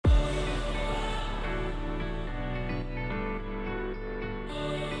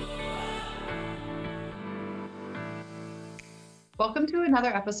Welcome to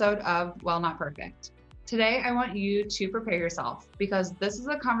another episode of Well Not Perfect. Today, I want you to prepare yourself because this is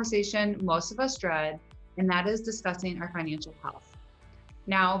a conversation most of us dread, and that is discussing our financial health.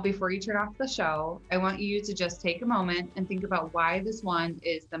 Now, before you turn off the show, I want you to just take a moment and think about why this one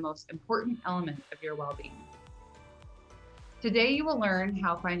is the most important element of your well being. Today, you will learn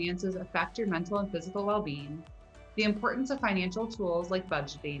how finances affect your mental and physical well being, the importance of financial tools like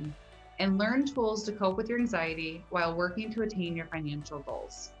budgeting, and learn tools to cope with your anxiety while working to attain your financial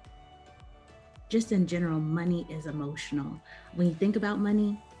goals. Just in general, money is emotional. When you think about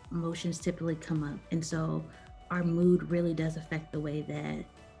money, emotions typically come up. And so our mood really does affect the way that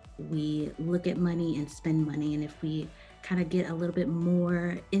we look at money and spend money. And if we kind of get a little bit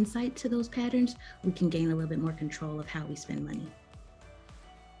more insight to those patterns, we can gain a little bit more control of how we spend money.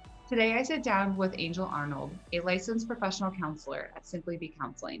 Today, I sit down with Angel Arnold, a licensed professional counselor at Simply Be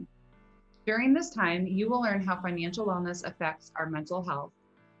Counseling. During this time, you will learn how financial wellness affects our mental health.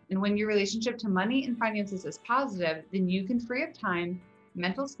 And when your relationship to money and finances is positive, then you can free up time,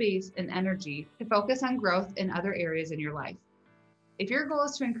 mental space, and energy to focus on growth in other areas in your life. If your goal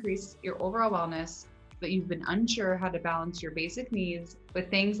is to increase your overall wellness, but you've been unsure how to balance your basic needs with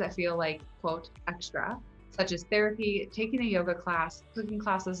things that feel like, quote, extra, such as therapy, taking a yoga class, cooking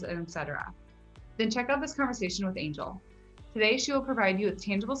classes, and etc., then check out this conversation with Angel. Today, she will provide you with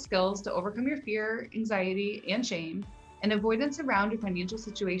tangible skills to overcome your fear, anxiety, and shame, and avoidance around your financial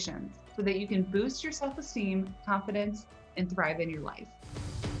situations so that you can boost your self-esteem, confidence, and thrive in your life.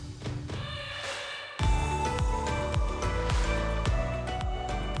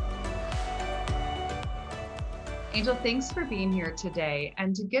 Angel, thanks for being here today.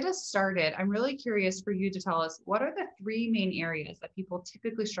 And to get us started, I'm really curious for you to tell us what are the three main areas that people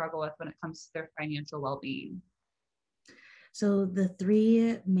typically struggle with when it comes to their financial well-being? So the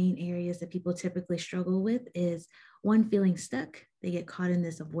three main areas that people typically struggle with is one, feeling stuck. They get caught in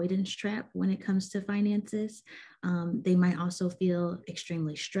this avoidance trap when it comes to finances. They might also feel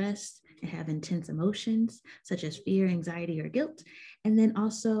extremely stressed and have intense emotions such as fear, anxiety, or guilt. And then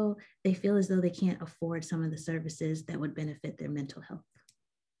also they feel as though they can't afford some of the services that would benefit their mental health.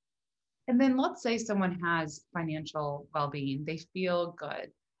 And then let's say someone has financial well-being, they feel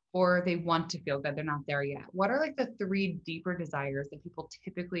good, or they want to feel good, they're not there yet. What are like the three deeper desires that people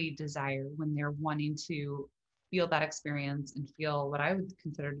typically desire when they're wanting to feel that experience and feel what I would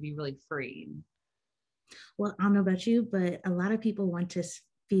consider to be really free? Well, I don't know about you, but a lot of people want to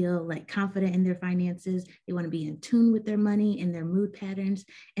feel like confident in their finances. They want to be in tune with their money and their mood patterns,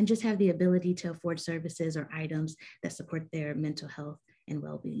 and just have the ability to afford services or items that support their mental health and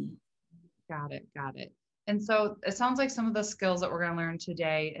well-being. Got it. Got it. And so it sounds like some of the skills that we're going to learn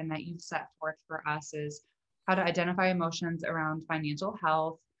today and that you've set forth for us is how to identify emotions around financial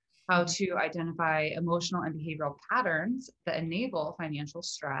health, how to identify emotional and behavioral patterns that enable financial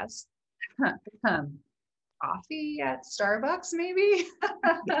stress. Coffee at Starbucks, maybe?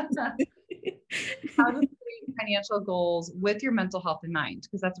 How to create financial goals with your mental health in mind,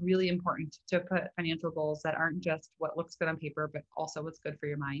 because that's really important to put financial goals that aren't just what looks good on paper, but also what's good for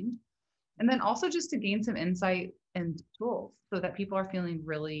your mind. And then also just to gain some insight and tools so that people are feeling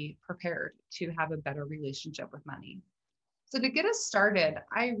really prepared to have a better relationship with money. So to get us started,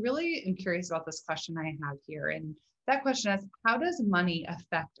 I really am curious about this question I have here. And that question is, how does money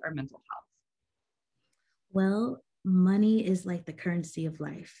affect our mental health? Well, money is like the currency of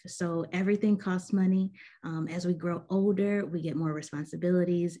life. So everything costs money. As we grow older, we get more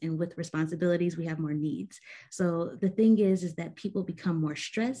responsibilities, and with responsibilities, we have more needs. So the thing is that people become more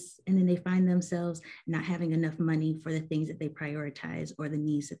stressed, and then they find themselves not having enough money for the things that they prioritize or the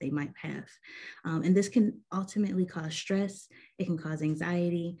needs that they might have. And this can ultimately cause stress. It can cause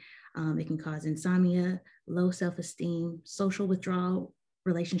anxiety. It can cause insomnia, low self-esteem, social withdrawal,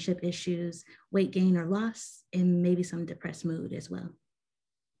 relationship issues, weight gain or loss, and maybe some depressed mood as well.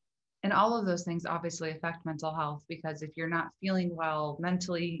 And all of those things obviously affect mental health because if you're not feeling well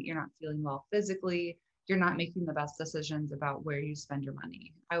mentally, you're not feeling well physically, you're not making the best decisions about where you spend your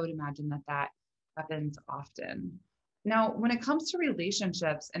money. I would imagine that that happens often. Now, when it comes to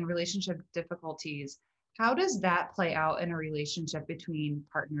relationships and relationship difficulties, how does that play out in a relationship between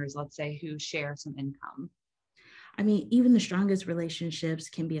partners, let's say, who share some income? I mean, even the strongest relationships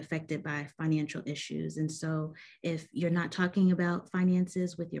can be affected by financial issues. And so, if you're not talking about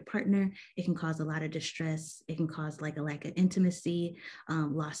finances with your partner, it can cause a lot of distress. It can cause like a lack of intimacy,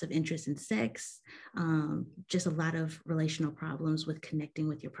 loss of interest in sex, just a lot of relational problems with connecting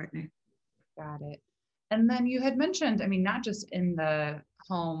with your partner. Got it. And then you had mentioned, I mean, not just in the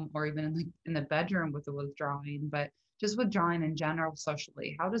home or even in the bedroom with the withdrawing, but just withdrawing in general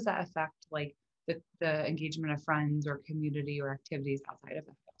socially. How does that affect like the engagement of friends or community or activities outside of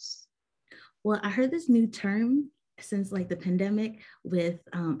the house? Well, I heard this new term since like the pandemic with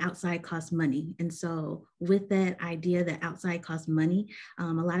outside cost money. And so with that idea that outside costs money, a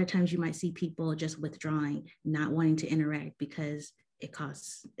lot of times you might see people just withdrawing, not wanting to interact because it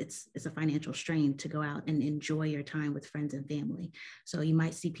costs, it's a financial strain to go out and enjoy your time with friends and family. So you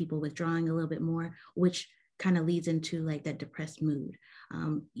might see people withdrawing a little bit more, which kind of leads into like that depressed mood.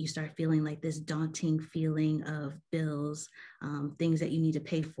 You start feeling like this daunting feeling of bills, things that you need to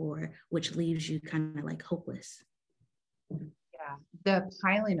pay for, which leaves you kind of like hopeless. Yeah, the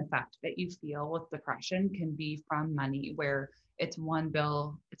piling effect that you feel with depression can be from money, where it's one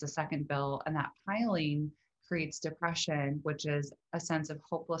bill, it's a second bill, and that piling creates depression, which is a sense of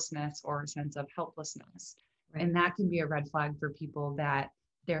hopelessness or a sense of helplessness. Right. And that can be a red flag for people that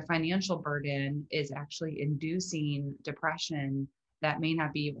their financial burden is actually inducing depression that may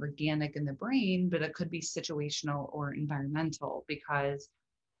not be organic in the brain, but it could be situational or environmental, because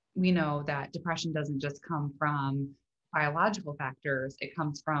we know that depression doesn't just come from biological factors, it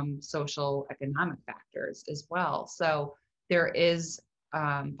comes from social economic factors as well. So there is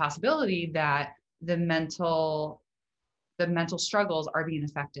possibility that the mental struggles are being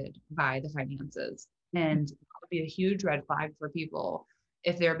affected by the finances, and that would be a huge red flag for people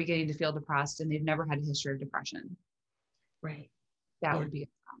if they're beginning to feel depressed and they've never had a history of depression. Right. That Yeah. would be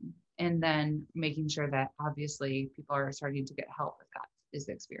and then making sure that obviously people are starting to get help if that is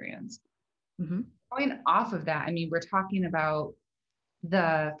the experience. Mm-hmm. Going off of that, I mean, we're talking about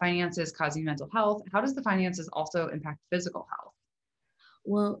the finances causing mental health. How does the finances also impact physical health?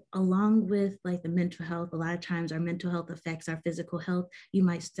 Well, along with like the mental health, a lot of times our mental health affects our physical health. You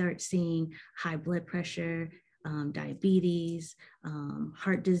might start seeing high blood pressure, diabetes,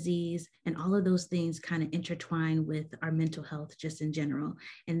 heart disease, and all of those things kind of intertwine with our mental health just in general.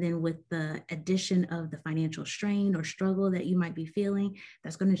 And then with the addition of the financial strain or struggle that you might be feeling,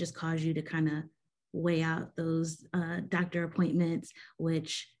 that's going to just cause you to kind of weigh out those doctor appointments,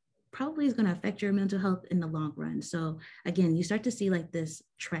 which probably is going to affect your mental health in the long run. So again, you start to see like this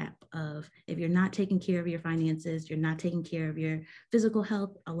trap of if you're not taking care of your finances, you're not taking care of your physical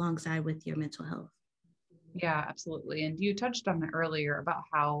health alongside with your mental health. Yeah, absolutely. And you touched on it earlier about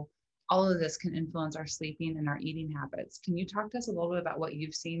how all of this can influence our sleeping and our eating habits. Can you talk to us a little bit about what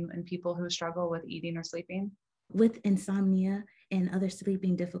you've seen in people who struggle with eating or sleeping? With insomnia and other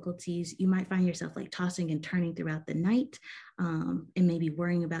sleeping difficulties, you might find yourself like tossing and turning throughout the night, and maybe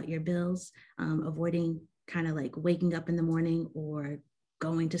worrying about your bills, avoiding kind of like waking up in the morning or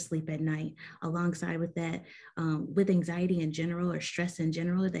going to sleep at night. Alongside with that, with anxiety in general or stress in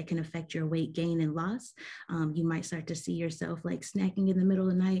general, that can affect your weight gain and loss. You might start to see yourself like snacking in the middle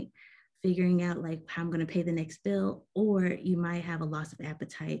of the night, figuring out like how I'm going to pay the next bill, or you might have a loss of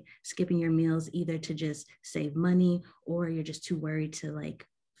appetite, skipping your meals either to just save money, or you're just too worried to like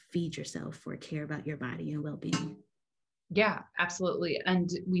feed yourself or care about your body and well-being. Yeah, absolutely. And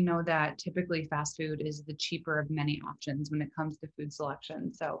we know that typically fast food is the cheaper of many options when it comes to food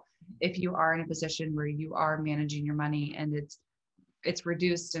selection. So if you are in a position where you are managing your money and it's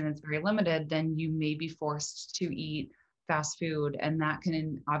reduced and it's very limited, then you may be forced to eat fast food, and that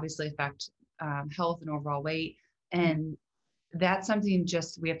can obviously affect health and overall weight. And that's something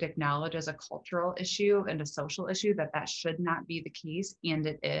just we have to acknowledge as a cultural issue and a social issue, that that should not be the case, and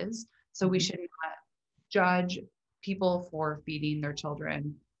it is. So we should not judge people for feeding their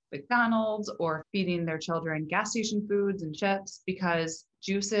children McDonald's or feeding their children gas station foods and chips, because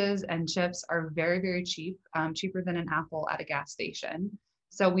juices and chips are very, very cheap, cheaper than an apple at a gas station.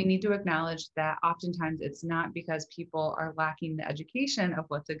 So we need to acknowledge that oftentimes it's not because people are lacking the education of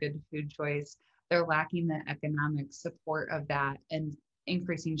what's a good food choice. They're lacking the economic support of that and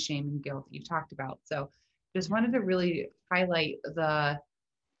increasing shame and guilt that you talked about. So just wanted to really highlight the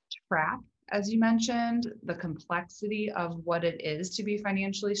trap, as you mentioned, the complexity of what it is to be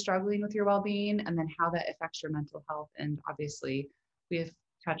financially struggling with your well-being, and then how that affects your mental health. And obviously, we have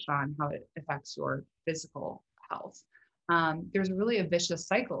touched on how it affects your physical health. There's really a vicious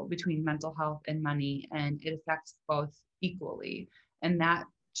cycle between mental health and money, and it affects both equally. And that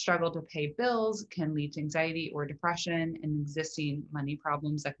struggle to pay bills can lead to anxiety or depression and existing money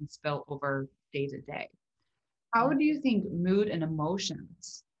problems that can spill over day to day. How do you think mood and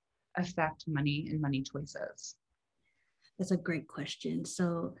emotions affect money and money choices? That's a great question.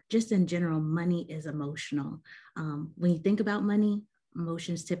 So, just in general, money is emotional. When you think about money,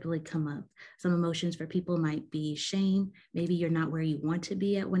 emotions typically come up. Some emotions for people might be shame. Maybe you're not where you want to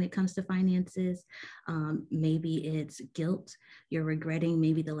be at when it comes to finances. Maybe it's guilt. You're regretting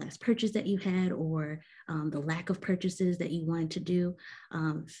maybe the last purchase that you had, or the lack of purchases that you wanted to do.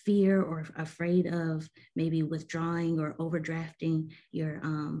 Fear or afraid of maybe withdrawing or overdrafting your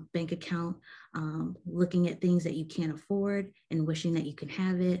bank account. Looking at things that you can't afford and wishing that you can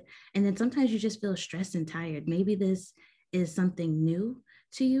have it. And then sometimes you just feel stressed and tired. Maybe this is something new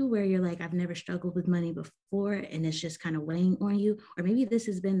to you where you're like, I've never struggled with money before, and it's just kind of weighing on you. Or maybe this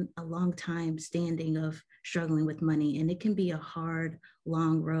has been a long time standing of struggling with money, and it can be a hard,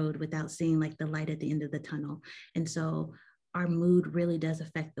 long road without seeing like the light at the end of the tunnel. And so our mood really does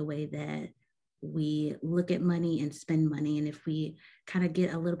affect the way that we look at money and spend money. And if we kind of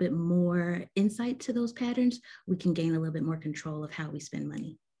get a little bit more insight to those patterns, we can gain a little bit more control of how we spend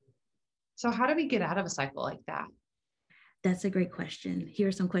money. So how do we get out of a cycle like that? That's a great question. Here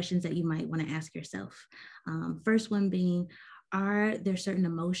are some questions that you might want to ask yourself. First one being, are there certain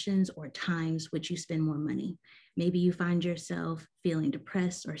emotions or times which you spend more money? Maybe you find yourself feeling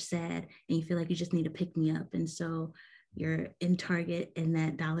depressed or sad, and you feel like you just need to pick me up. And so you're in Target, and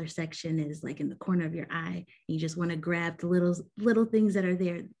that dollar section is like in the corner of your eye, and you just want to grab the little things that are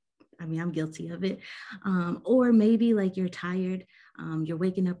there. I mean, I'm guilty of it. Or maybe like you're tired, you're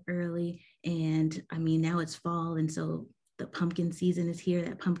waking up early, and I mean, now it's fall. And so the pumpkin season is here.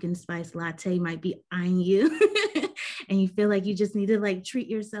 That pumpkin spice latte might be eyeing you. And you feel like you just need to like treat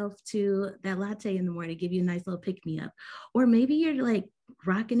yourself to that latte in the morning, give you a nice little pick me up. Or maybe you're like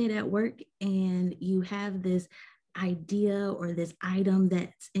rocking it at work, and you have this idea or this item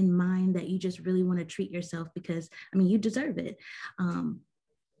that's in mind that you just really want to treat yourself because, I mean, you deserve it.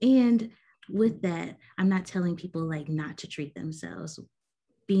 And with that, I'm not telling people like not to treat themselves.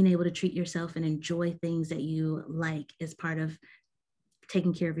 Being able to treat yourself and enjoy things that you like is part of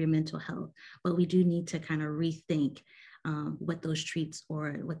taking care of your mental health. But we do need to kind of rethink what those treats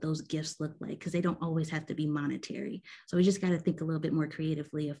or what those gifts look like, because they don't always have to be monetary. So we just got to think a little bit more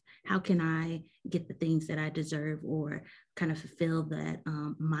creatively of how can I get the things that I deserve, or kind of fulfill that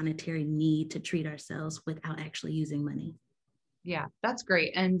monetary need to treat ourselves without actually using money. Yeah, that's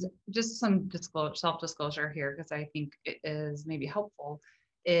great. And just some self-disclosure here, because I think it is maybe helpful,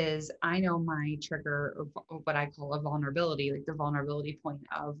 is I know my trigger, or what I call a vulnerability, like the vulnerability point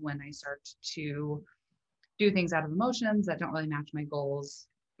of when I start to do things out of emotions that don't really match my goals,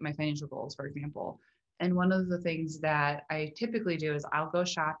 my financial goals, for example. And one of the things that I typically do is I'll go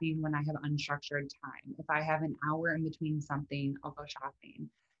shopping when I have unstructured time. If I have an hour in between something, I'll go shopping.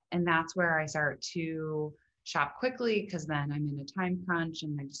 And that's where I start to shop quickly, because then I'm in a time crunch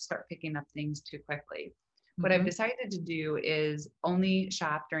and I just start picking up things too quickly. What I've decided to do is only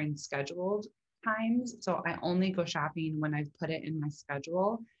shop during scheduled times. So I only go shopping when I've put it in my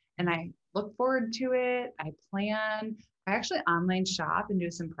schedule, and I look forward to it. I plan. I actually online shop and do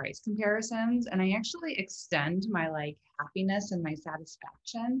some price comparisons, and I actually extend my like happiness and my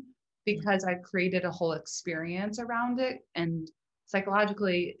satisfaction because I've created a whole experience around it. And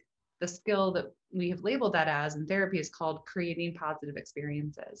psychologically, the skill that we have labeled that as in therapy is called creating positive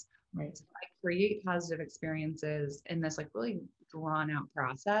experiences. Right. So I create positive experiences in this like really drawn out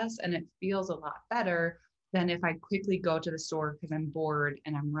process, and it feels a lot better than if I quickly go to the store because I'm bored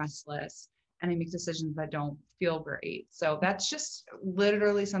and I'm restless and I make decisions that don't feel great. So that's just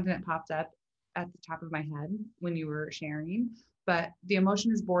literally something that popped up at the top of my head when you were sharing. But the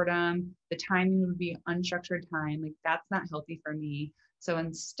emotion is boredom. The timing would be unstructured time. Like that's not healthy for me. So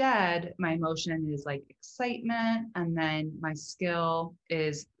instead, my emotion is like excitement. And then my skill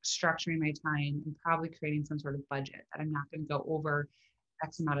is structuring my time and probably creating some sort of budget that I'm not going to go over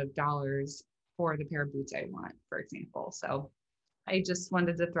X amount of dollars for the pair of boots I want, for example. So I just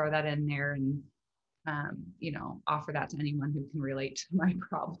wanted to throw that in there and, offer that to anyone who can relate to my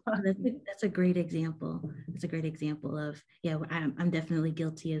problem. That's a great example. It's a great example of, yeah, I'm definitely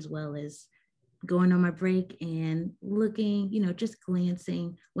guilty as well as going on my break and looking, just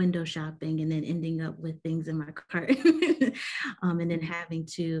glancing, window shopping, and then ending up with things in my cart. And then having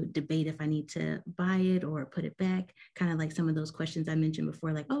to debate if I need to buy it or put it back. Kind of like some of those questions I mentioned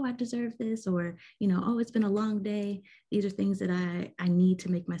before, like, oh, I deserve this, or, oh, it's been a long day. These are things that I need to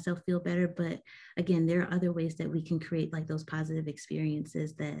make myself feel better. But again, there are other ways that we can create like those positive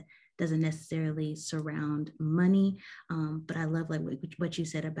experiences that doesn't necessarily surround money. But I love like what you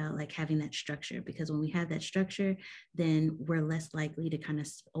said about like having that structure, because when we have that structure, then we're less likely to kind of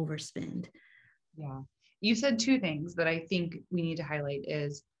overspend. Yeah. You said two things that I think we need to highlight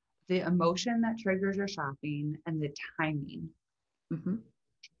is the emotion that triggers your shopping and the timing. Mm-hmm.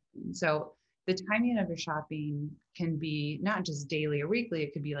 So the timing of your shopping can be not just daily or weekly,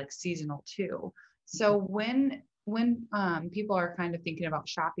 it could be like seasonal too. So when people are kind of thinking about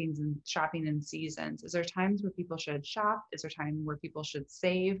shopping in seasons, is there times where people should shop? Is there time where people should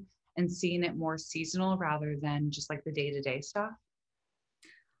save and seeing it more seasonal rather than just like the day-to-day stuff?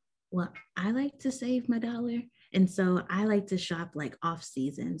 Well, I like to save my dollar. And so I like to shop like off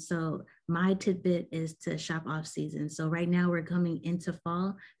season. So my tidbit is to shop off season. So right now we're coming into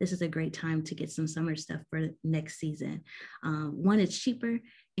fall. This is a great time to get some summer stuff for next season. One, it's cheaper.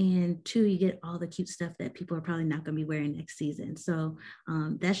 And two, you get all the cute stuff that people are probably not going to be wearing next season. So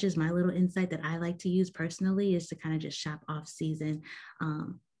that's just my little insight that I like to use personally, is to kind of just shop off season.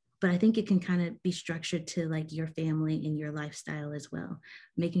 But I think it can kind of be structured to like your family and your lifestyle as well,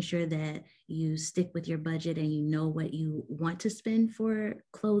 making sure that you stick with your budget and you know what you want to spend for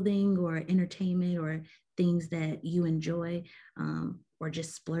clothing or entertainment or things that you enjoy, or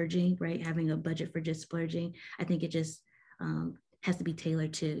just splurging, right? Having a budget for just splurging. I think it just has to be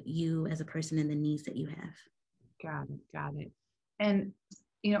tailored to you as a person and the needs that you have. Got it. Got it. And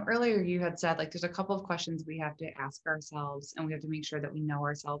earlier you had said like there's a couple of questions we have to ask ourselves and we have to make sure that we know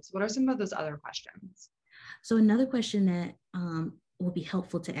ourselves. What are some of those other questions? So another question that will be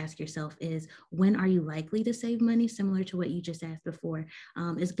helpful to ask yourself is, when are you likely to save money? Similar to what you just asked before.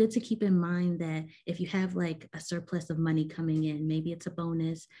 It's good to keep in mind that if you have like a surplus of money coming in, maybe it's a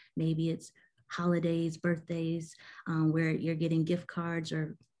bonus, maybe it's holidays, birthdays, where you're getting gift cards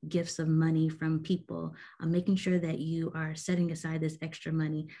or gifts of money from people, making sure that you are setting aside this extra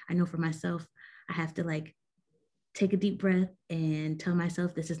money. I know for myself, I have to like take a deep breath and tell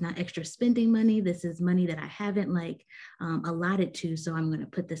myself this is not extra spending money. This is money that I haven't like allotted to. So I'm going to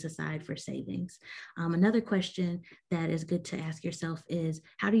put this aside for savings. Another question that is good to ask yourself is,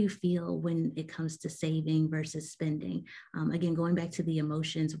 how do you feel when it comes to saving versus spending? Again, going back to the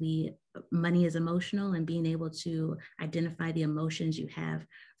emotions, money is emotional, and being able to identify the emotions you have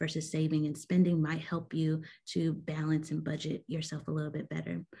versus saving and spending might help you to balance and budget yourself a little bit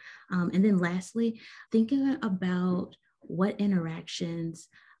better. And then lastly, thinking about what interactions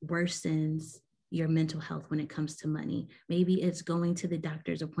worsens your mental health when it comes to money. Maybe it's going to the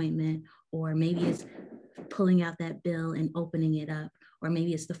doctor's appointment, or maybe it's pulling out that bill and opening it up, or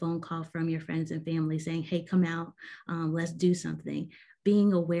maybe it's the phone call from your friends and family saying, hey, come out, let's do something.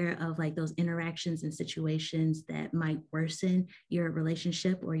 Being aware of like those interactions and situations that might worsen your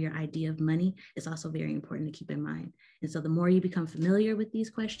relationship or your idea of money is also very important to keep in mind. And so the more you become familiar with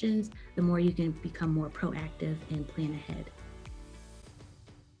these questions, the more you can become more proactive and plan ahead.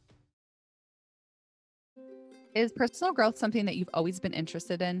 Is personal growth something that you've always been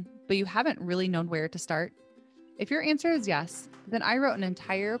interested in, but you haven't really known where to start? If your answer is yes, then I wrote an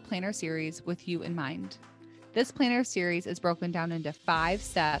entire planner series with you in mind. This planner series is broken down into 5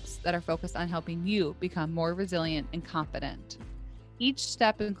 steps that are focused on helping you become more resilient and confident. Each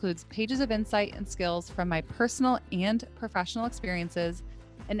step includes pages of insight and skills from my personal and professional experiences,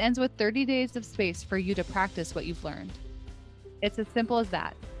 and ends with 30 days of space for you to practice what you've learned. It's as simple as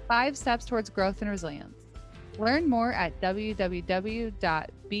that. 5 steps towards growth and resilience. Learn more at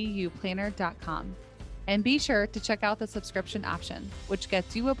www.buplanner.com. And be sure to check out the subscription option, which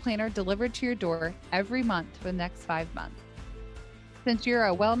gets you a planner delivered to your door every month for the next 5 months. Since you're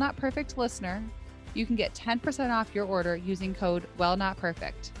a Well Not Perfect listener, you can get 10% off your order using code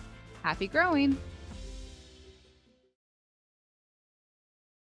WellNotPerfect. Happy growing!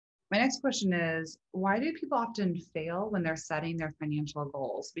 My next question is, why do people often fail when they're setting their financial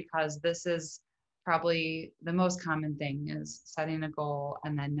goals? Because this is probably the most common thing, is setting a goal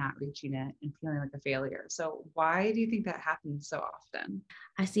and then not reaching it and feeling like a failure. So why do you think that happens so often?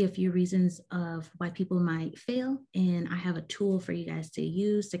 I see a few reasons of why people might fail, and I have a tool for you guys to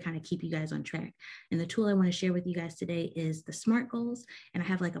use to kind of keep you guys on track. And the tool I want to share with you guys today is the SMART goals. And I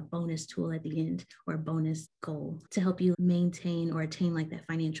have like a bonus tool at the end, or a bonus goal, to help you maintain or attain like that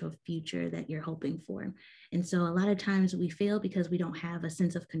financial future that you're hoping for. And so a lot of times we fail because we don't have a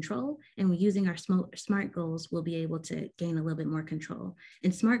sense of control, and using our SMART goals, we'll be able to gain a little bit more control.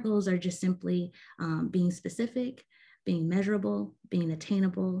 And SMART goals are just simply being specific, being measurable, being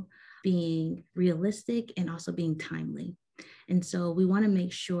attainable, being realistic, and also being timely. And so we want to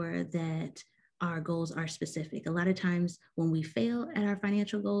make sure that our goals are specific. A lot of times when we fail at our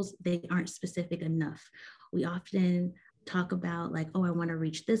financial goals, they aren't specific enough. We often talk about like, oh, I want to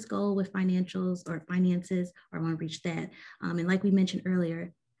reach this goal with financials or finances, or I want to reach that. And like we mentioned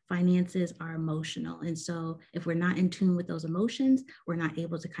earlier, finances are emotional. And so if we're not in tune with those emotions, we're not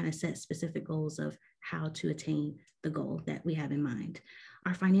able to kind of set specific goals of how to attain the goal that we have in mind.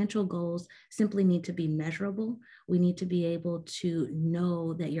 Our financial goals simply need to be measurable. We need to be able to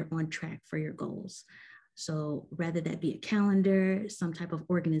know that you're on track for your goals. So whether that be a calendar, some type of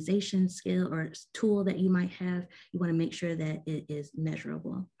organization skill or tool that you might have, you want to make sure that it is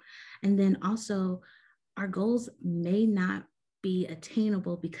measurable. And then also, our goals may not be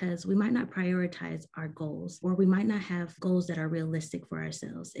attainable because we might not prioritize our goals, or we might not have goals that are realistic for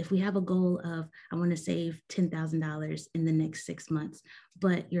ourselves. If we have a goal of, I want to save $10,000 in the next 6 months,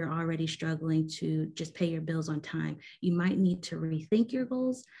 but you're already struggling to just pay your bills on time, you might need to rethink your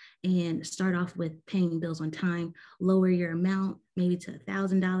goals and start off with paying bills on time, lower your amount maybe to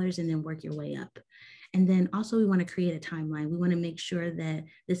 $1,000 and then work your way up. And then also we want to create a timeline. We want to make sure that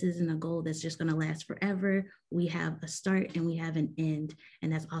this isn't a goal that's just going to last forever. We have a start and we have an end.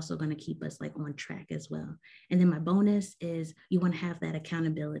 And that's also going to keep us like on track as well. And then my bonus is you want to have that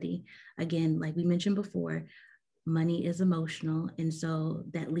accountability. Again, like we mentioned before, money is emotional. And so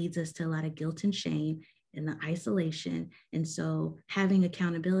that leads us to a lot of guilt and shame and the isolation. And so having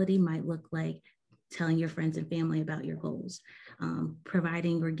accountability might look like telling your friends and family about your goals,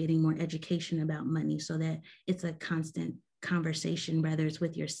 providing or getting more education about money so that it's a constant conversation, whether it's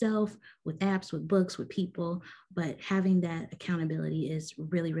with yourself, with apps, with books, with people, but having that accountability is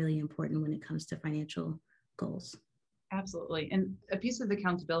really, really important when it comes to financial goals. Absolutely. And a piece of the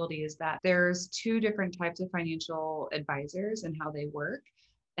accountability is that there's two different types of financial advisors and how they work.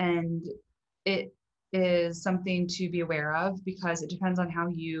 And it is something to be aware of because it depends on how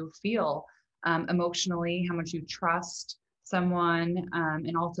you feel emotionally, how much you trust someone,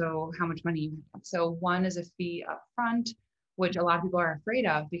 and also how much money you have. So one is a fee up front, which a lot of people are afraid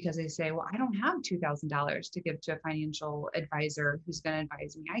of because they say, well, I don't have $2,000 to give to a financial advisor who's going to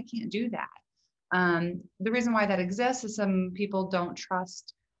advise me. I can't do that. The reason why that exists is some people don't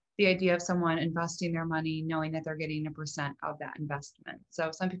trust the idea of someone investing their money knowing that they're getting 1% of that investment. So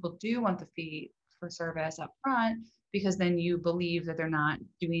some people do want the fee for service up front because then you believe that they're not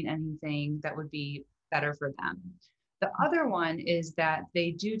doing anything that would be better for them. The other one is that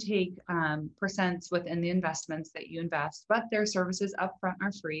they do take percents within the investments that you invest, but their services upfront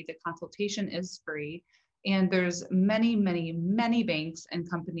are free. The consultation is free. And there's many, many, many banks and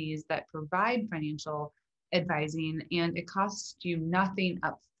companies that provide financial advising, and it costs you nothing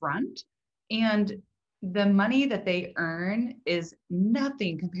upfront. And the money that they earn is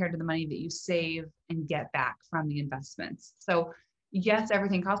nothing compared to the money that you save and get back from the investments. So yes,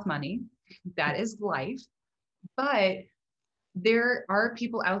 everything costs money. That is life. But there are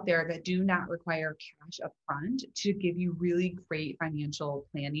people out there that do not require cash upfront to give you really great financial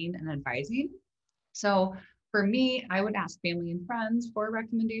planning and advising. So for me, I would ask family and friends for a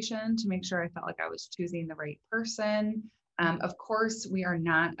recommendation to make sure I felt like I was choosing the right person. Of course, we are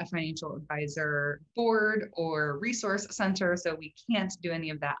not a financial advisor board or resource center, so we can't do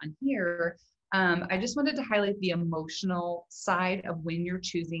any of that on here. I just wanted to highlight the emotional side of when you're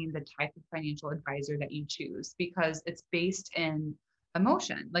choosing the type of financial advisor that you choose, because it's based in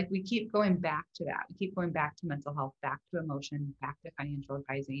emotion. Like we keep going back to that. We keep going back to mental health, back to emotion, back to financial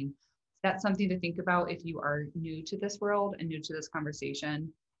advising. That's something to think about if you are new to this world and new to this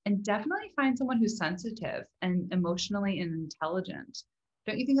conversation. And definitely find someone who's sensitive and emotionally intelligent.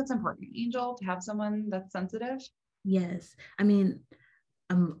 Don't you think that's important, Angel, to have someone that's sensitive? Yes. I mean,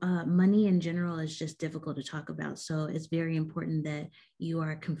 money in general is just difficult to talk about. So it's very important that you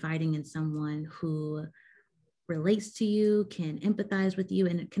are confiding in someone who relates to you, can empathize with you,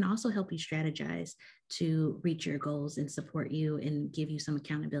 and it can also help you strategize to reach your goals and support you and give you some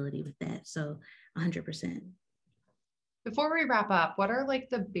accountability with that. So 100%. Before we wrap up, what are like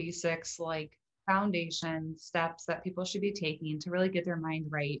the basics, like foundation steps that people should be taking to really get their mind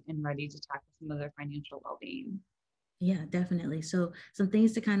right and ready to tackle some of their financial well-being? Yeah, definitely. So some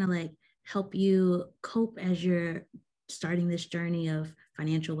things to kind of like help you cope as you're starting this journey of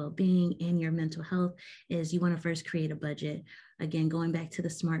financial well-being and your mental health is you want to first create a budget. Again, going back to the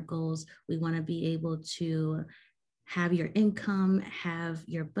SMART goals, we want to be able to have your income, have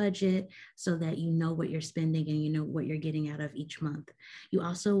your budget so that you know what you're spending and you know what you're getting out of each month. You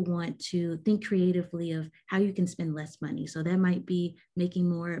also want to think creatively of how you can spend less money. So that might be making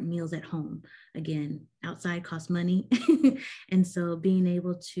more meals at home. Again, outside costs money. And so being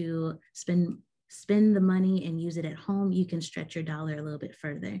able to spend the money and use it at home, you can stretch your dollar a little bit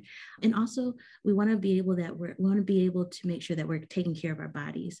further. And also we want to be able to make sure that we're taking care of our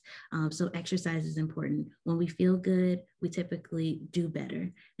bodies. So exercise is important. When we feel good, we typically do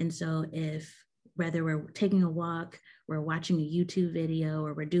better. And so whether we're taking a walk, we're watching a YouTube video,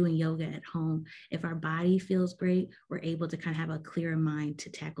 or we're doing yoga at home, if our body feels great, we're able to kind of have a clearer mind to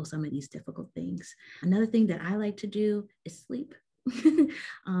tackle some of these difficult things. Another thing that I like to do is sleep.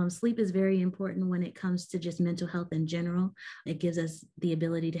 Sleep is very important when it comes to just mental health in general. It gives us the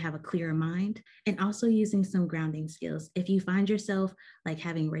ability to have a clearer mind, and also using some grounding skills. If you find yourself like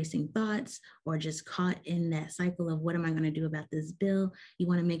having racing thoughts or just caught in that cycle of what am I going to do about this bill, you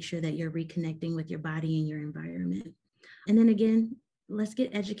want to make sure that you're reconnecting with your body and your environment. And then again, let's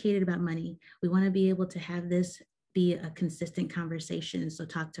get educated about money. We want to be able to have this be a consistent conversation. So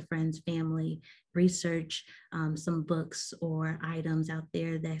talk to friends, family, research some books or items out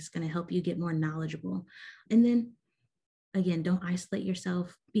there that's going to help you get more knowledgeable. And then again, don't isolate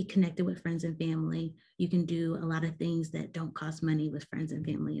yourself. Be connected with friends and family. You can do a lot of things that don't cost money with friends and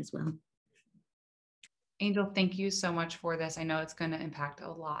family as well. Angel, thank you so much for this. I know it's going to impact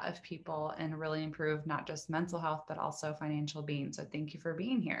a lot of people and really improve not just mental health, but also financial being. So thank you for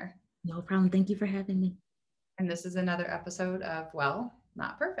being here. No problem. Thank you for having me. And this is another episode of Well,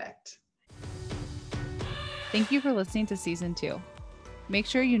 Not Perfect. Thank you for listening to season 2. Make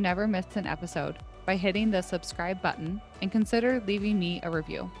sure you never miss an episode by hitting the subscribe button and consider leaving me a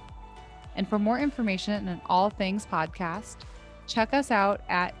review. And for more information on all things podcast, check us out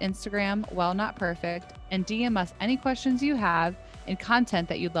at Instagram, Well Not Perfect, and DM us any questions you have and content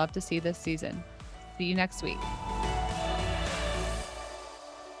that you'd love to see this season. See you next week.